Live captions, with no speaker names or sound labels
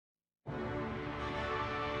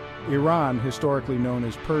Iran, historically known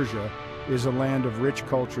as Persia, is a land of rich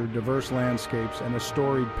culture, diverse landscapes, and a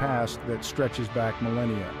storied past that stretches back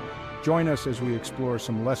millennia. Join us as we explore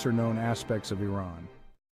some lesser-known aspects of Iran.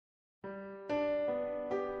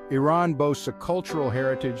 Iran boasts a cultural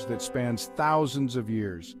heritage that spans thousands of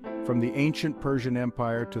years, from the ancient Persian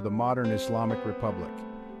Empire to the modern Islamic Republic.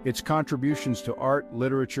 Its contributions to art,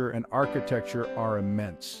 literature, and architecture are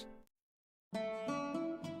immense.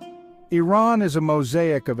 Iran is a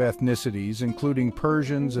mosaic of ethnicities, including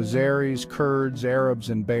Persians, Azeris, Kurds, Arabs,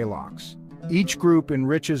 and Balochs. Each group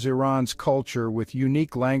enriches Iran's culture with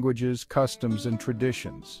unique languages, customs, and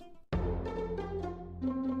traditions.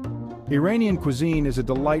 Iranian cuisine is a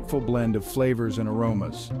delightful blend of flavors and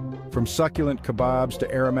aromas. From succulent kebabs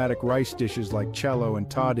to aromatic rice dishes like cello and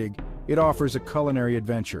tadig, it offers a culinary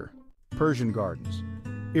adventure. Persian Gardens.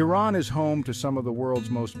 Iran is home to some of the world's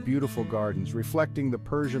most beautiful gardens, reflecting the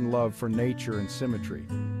Persian love for nature and symmetry.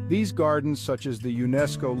 These gardens, such as the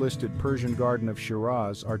UNESCO-listed Persian Garden of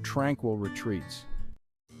Shiraz, are tranquil retreats.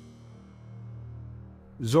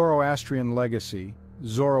 Zoroastrian legacy.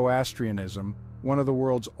 Zoroastrianism, one of the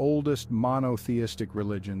world's oldest monotheistic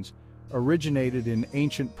religions, originated in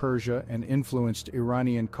ancient Persia and influenced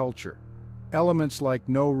Iranian culture. Elements like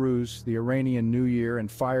Nowruz, the Iranian New Year, and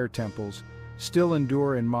fire temples still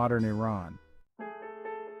endure in modern Iran.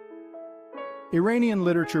 Iranian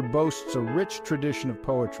literature boasts a rich tradition of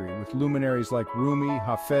poetry, with luminaries like Rumi,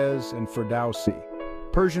 Hafez, and Ferdowsi.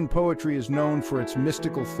 Persian poetry is known for its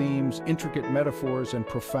mystical themes, intricate metaphors, and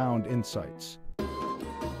profound insights.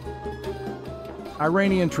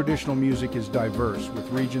 Iranian traditional music is diverse, with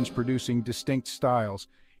regions producing distinct styles.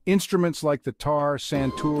 Instruments like the tar,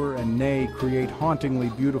 santur, and ney create hauntingly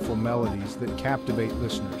beautiful melodies that captivate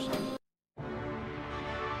listeners.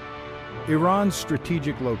 Iran's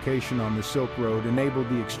strategic location on the Silk Road enabled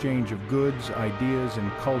the exchange of goods, ideas,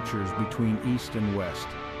 and cultures between East and West.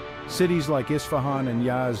 Cities like Isfahan and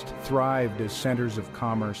Yazd thrived as centers of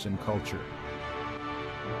commerce and culture.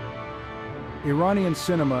 Iranian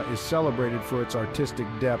cinema is celebrated for its artistic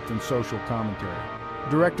depth and social commentary.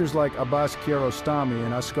 Directors like Abbas Kiarostami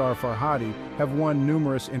and Asghar Farhadi have won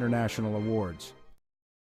numerous international awards.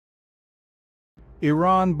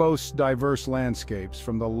 Iran boasts diverse landscapes,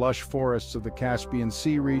 from the lush forests of the Caspian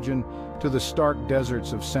Sea region to the stark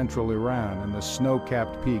deserts of central Iran and the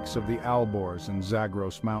snow-capped peaks of the Alborz and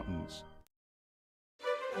Zagros Mountains.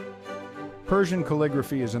 Persian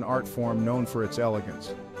calligraphy is an art form known for its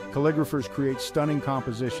elegance. Calligraphers create stunning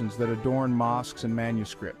compositions that adorn mosques and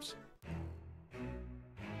manuscripts.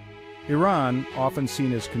 Iran, often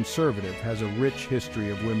seen as conservative, has a rich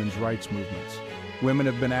history of women's rights movements. Women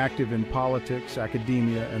have been active in politics,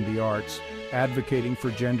 academia, and the arts, advocating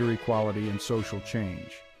for gender equality and social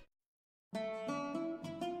change.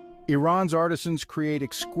 Iran's artisans create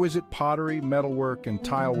exquisite pottery, metalwork, and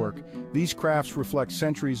tilework. These crafts reflect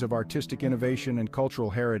centuries of artistic innovation and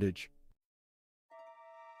cultural heritage.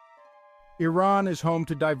 Iran is home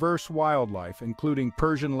to diverse wildlife, including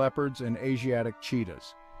Persian leopards and Asiatic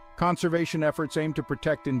cheetahs. Conservation efforts aim to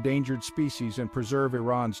protect endangered species and preserve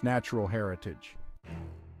Iran's natural heritage.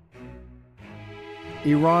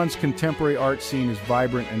 Iran's contemporary art scene is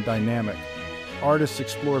vibrant and dynamic. Artists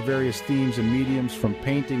explore various themes and mediums, from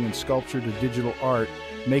painting and sculpture to digital art,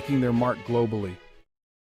 making their mark globally.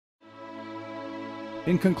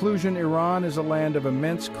 In conclusion, Iran is a land of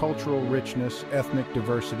immense cultural richness, ethnic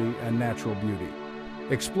diversity, and natural beauty.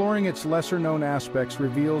 Exploring its lesser-known aspects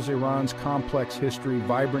reveals Iran's complex history,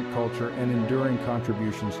 vibrant culture, and enduring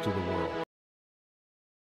contributions to the world.